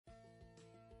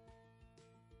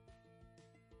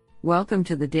Welcome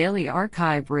to the Daily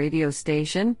Archive radio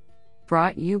station,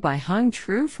 brought you by Hung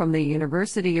Tru from the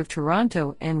University of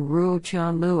Toronto and Ruo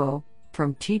Chan Luo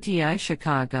from TTI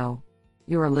Chicago.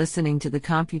 You are listening to the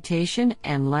Computation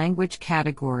and Language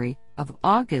category of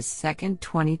August 2,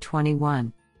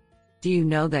 2021. Do you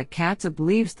know that Katzeb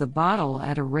leaves the bottle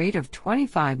at a rate of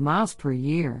 25 miles per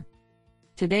year?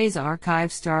 Today's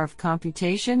archive star of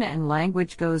computation and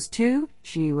language goes to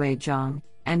Xiwei Zhang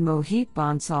and Mohit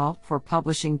Bansal for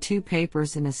publishing 2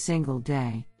 papers in a single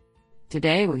day.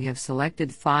 Today we have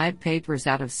selected 5 papers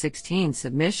out of 16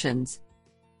 submissions.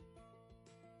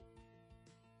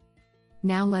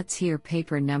 Now let's hear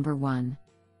paper number 1.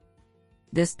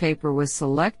 This paper was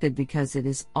selected because it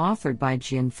is authored by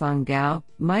Jianfeng Gao,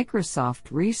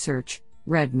 Microsoft Research,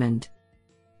 Redmond.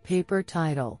 Paper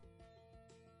title: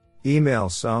 Email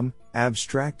Sum,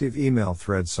 Abstractive Email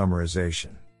Thread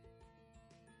Summarization.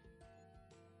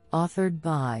 Authored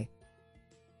by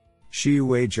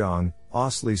Xiwei Zhang,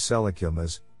 Asli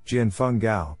Selikyilmaz, Jianfeng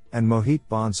Gao, and Mohit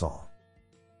Bansal.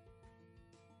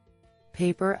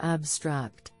 Paper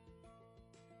abstract: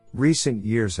 Recent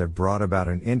years have brought about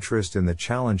an interest in the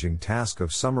challenging task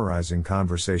of summarizing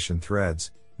conversation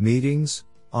threads, meetings,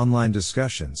 online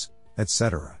discussions,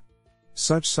 etc.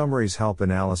 Such summaries help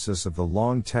analysis of the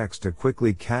long text to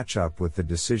quickly catch up with the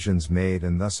decisions made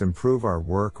and thus improve our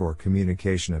work or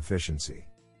communication efficiency.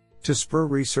 To spur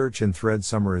research in thread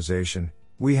summarization,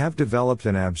 we have developed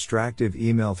an abstractive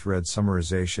email thread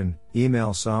summarization,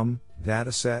 Email Sum,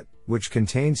 dataset, which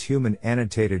contains human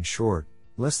annotated short,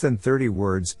 less than 30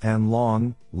 words, and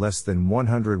long, less than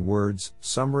 100 words,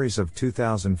 summaries of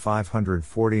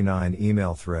 2,549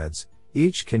 email threads,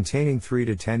 each containing 3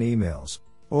 to 10 emails,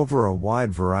 over a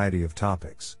wide variety of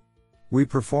topics. We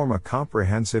perform a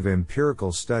comprehensive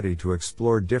empirical study to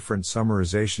explore different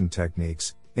summarization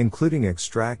techniques, including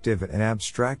extractive and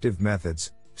abstractive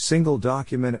methods, single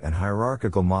document and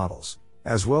hierarchical models,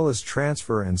 as well as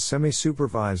transfer and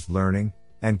semi-supervised learning,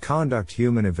 and conduct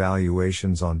human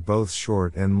evaluations on both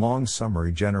short and long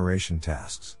summary generation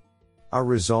tasks. Our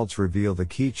results reveal the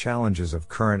key challenges of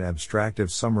current abstractive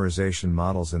summarization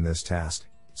models in this task,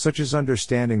 such as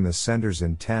understanding the sender's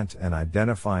intent and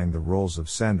identifying the roles of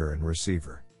sender and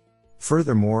receiver.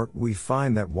 Furthermore, we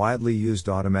find that widely used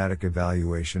automatic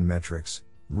evaluation metrics,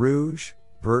 Rouge,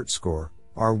 BERT score,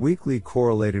 are weakly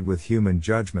correlated with human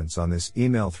judgments on this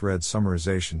email thread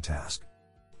summarization task.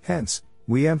 Hence,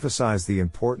 we emphasize the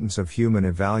importance of human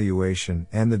evaluation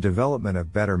and the development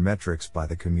of better metrics by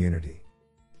the community.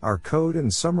 Our code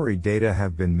and summary data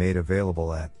have been made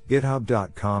available at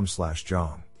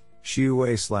github.com/zhang,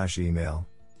 Xiwei/email,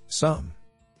 sum.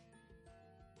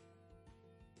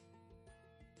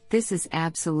 This is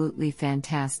absolutely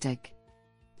fantastic.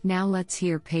 Now let's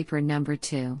hear paper number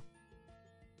 2.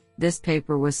 This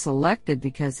paper was selected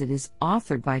because it is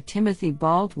authored by Timothy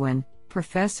Baldwin,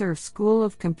 Professor of School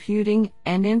of Computing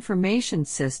and Information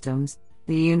Systems,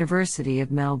 the University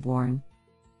of Melbourne.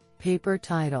 Paper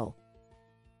title: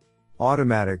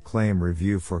 Automatic Claim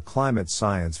Review for Climate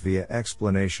Science via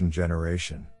Explanation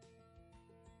Generation.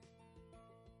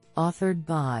 Authored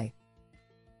by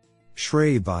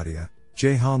Shreya Bhatia,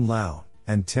 Jehan Lau,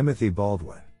 and Timothy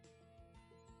Baldwin.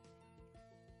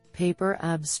 Paper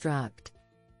abstract: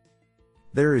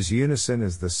 There is unison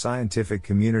as the scientific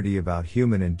community about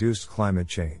human-induced climate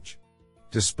change.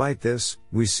 Despite this,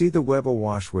 we see the web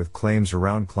awash with claims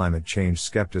around climate change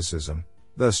skepticism,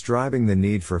 thus driving the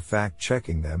need for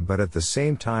fact-checking them but at the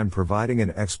same time providing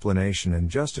an explanation and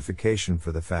justification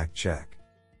for the fact-check.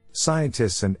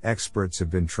 Scientists and experts have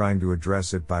been trying to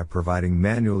address it by providing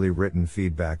manually written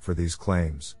feedback for these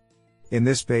claims. In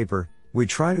this paper, we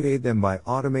try to aid them by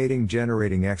automating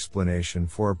generating explanation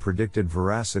for a predicted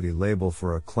veracity label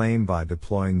for a claim by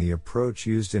deploying the approach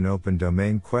used in open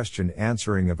domain question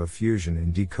answering of a fusion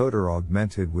in decoder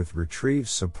augmented with retrieves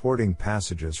supporting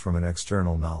passages from an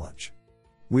external knowledge.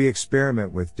 We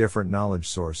experiment with different knowledge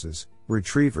sources,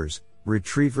 retrievers,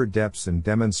 retriever depths and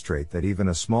demonstrate that even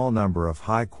a small number of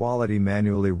high-quality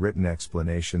manually written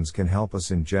explanations can help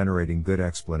us in generating good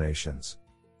explanations.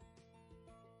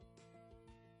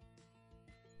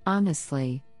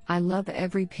 Honestly, I love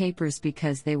every papers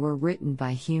because they were written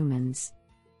by humans.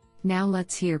 Now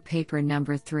let's hear paper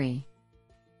number 3.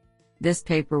 This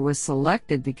paper was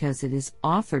selected because it is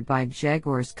authored by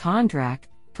Grzegorz Kondrak,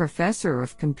 Professor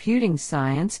of Computing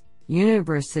Science,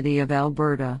 University of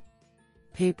Alberta.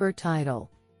 Paper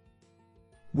title: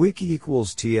 Wiki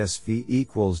equals TSV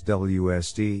equals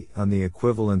WSD on the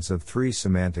equivalence of 3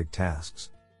 semantic tasks.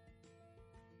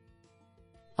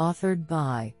 Authored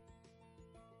by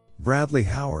Bradley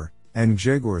Hauer and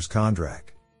Grzegorz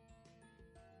Kondrak.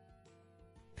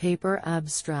 Paper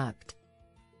abstract.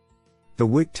 The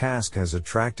WIC task has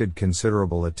attracted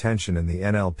considerable attention in the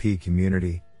NLP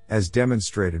community, as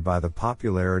demonstrated by the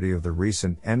popularity of the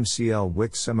recent MCL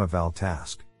WIC SemEval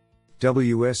task.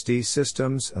 WSD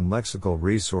systems and lexical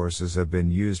resources have been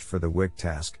used for the WIC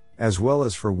task, as well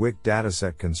as for WIC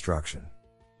dataset construction.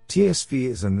 TSV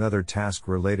is another task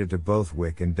related to both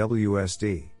WIC and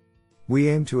WSD. We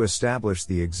aim to establish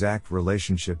the exact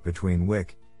relationship between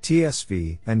WIC,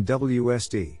 TSV, and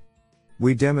WSD.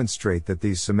 We demonstrate that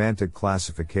these semantic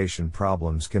classification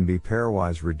problems can be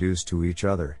pairwise reduced to each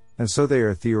other, and so they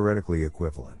are theoretically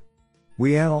equivalent.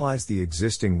 We analyze the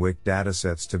existing WIC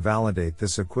datasets to validate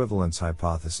this equivalence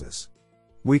hypothesis.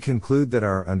 We conclude that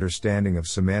our understanding of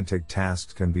semantic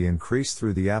tasks can be increased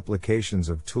through the applications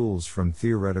of tools from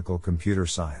theoretical computer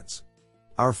science.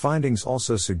 Our findings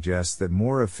also suggest that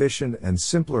more efficient and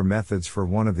simpler methods for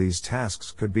one of these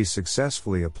tasks could be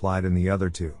successfully applied in the other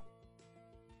two.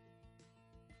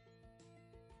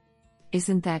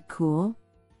 Isn't that cool?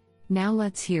 Now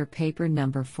let's hear paper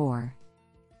number 4.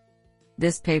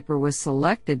 This paper was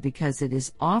selected because it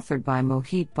is authored by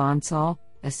Mohit Bansal,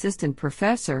 Assistant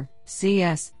Professor,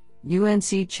 CS,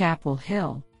 UNC Chapel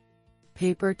Hill.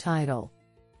 Paper title.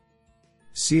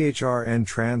 CHRN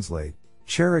Translate,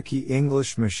 Cherokee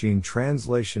English Machine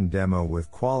Translation Demo with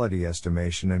Quality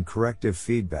Estimation and Corrective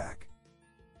Feedback.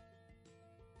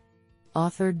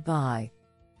 Authored by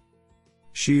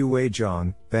Xiwei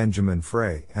Zhang, Benjamin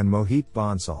Frey, and Mohit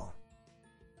Bansal.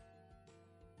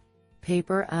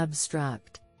 Paper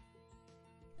abstract.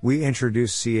 We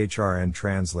introduce CHRN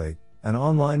Translate, an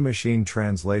online machine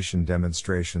translation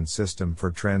demonstration system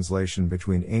for translation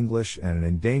between English and an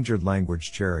endangered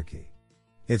language Cherokee.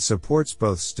 It supports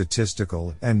both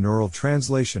statistical and neural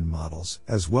translation models,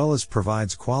 as well as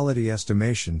provides quality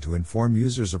estimation to inform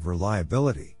users of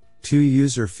reliability, 2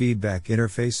 user feedback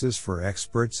interfaces for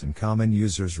experts and common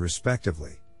users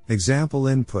respectively, example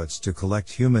inputs to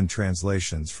collect human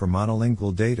translations for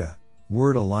monolingual data,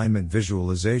 word alignment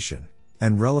visualization,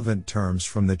 and relevant terms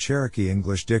from the Cherokee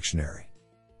English Dictionary.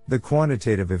 The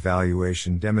quantitative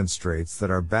evaluation demonstrates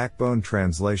that our backbone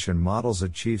translation models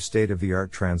achieve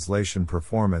state-of-the-art translation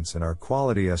performance, and our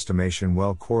quality estimation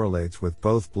well correlates with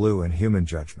both Blue and human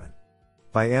judgment.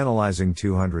 By analyzing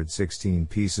 216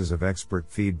 pieces of expert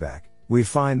feedback, we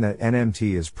find that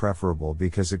NMT is preferable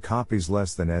because it copies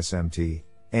less than SMT,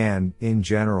 and, in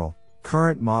general,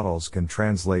 current models can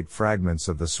translate fragments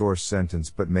of the source sentence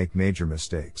but make major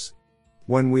mistakes.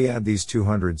 When we add these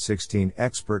 216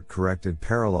 expert-corrected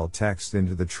parallel text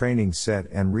into the training set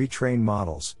and retrain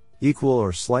models, equal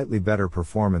or slightly better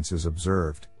performance is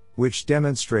observed, which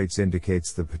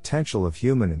indicates the potential of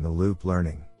human-in-the-loop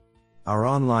learning. Our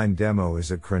online demo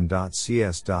is at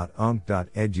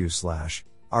crin.cs.unc.edu/.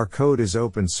 Our code is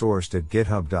open sourced at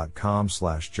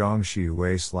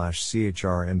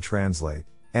github.com/zhongxiwei/chrntranslate,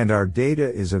 and our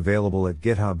data is available at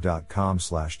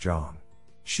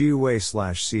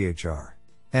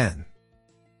github.com/zhongxiwei/chrn.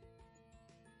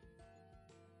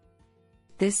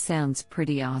 This sounds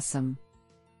pretty awesome.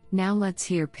 Now let's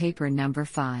hear paper number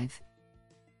 5.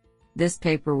 This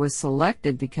paper was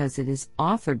selected because it is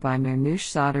authored by Marnoosh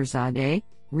Sadrzadeh,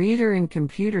 Reader in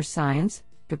Computer Science,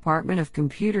 Department of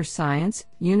Computer Science,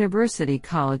 University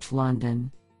College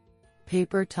London.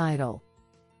 Paper title.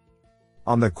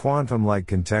 On the quantum-like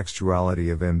contextuality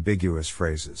of ambiguous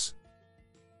phrases.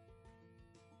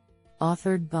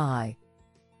 Authored by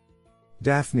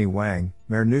Daphne Wang,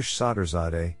 Marnoosh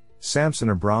Sadrzadeh, Samson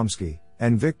Abramsky,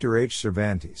 and Victor H.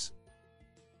 Cervantes.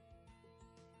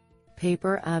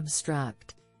 Paper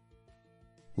abstract.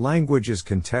 Language is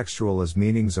contextual as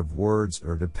meanings of words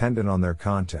are dependent on their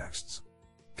contexts.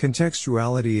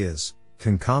 Contextuality is,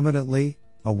 concomitantly,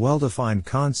 a well-defined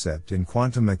concept in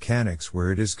quantum mechanics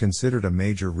where it is considered a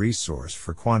major resource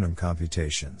for quantum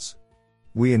computations.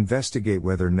 We investigate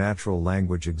whether natural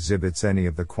language exhibits any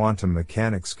of the quantum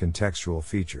mechanics' contextual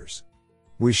features.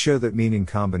 We show that meaning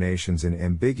combinations in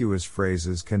ambiguous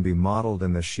phrases can be modeled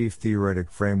in the Schiff theoretic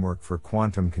framework for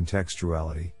quantum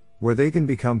contextuality, where they can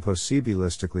become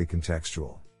possibilistically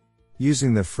contextual.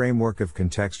 Using the framework of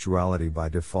contextuality by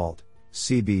default,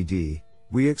 CBD,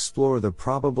 we explore the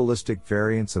probabilistic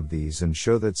variance of these and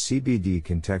show that CBD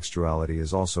contextuality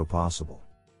is also possible.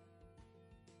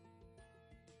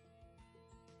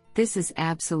 This is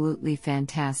absolutely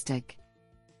fantastic.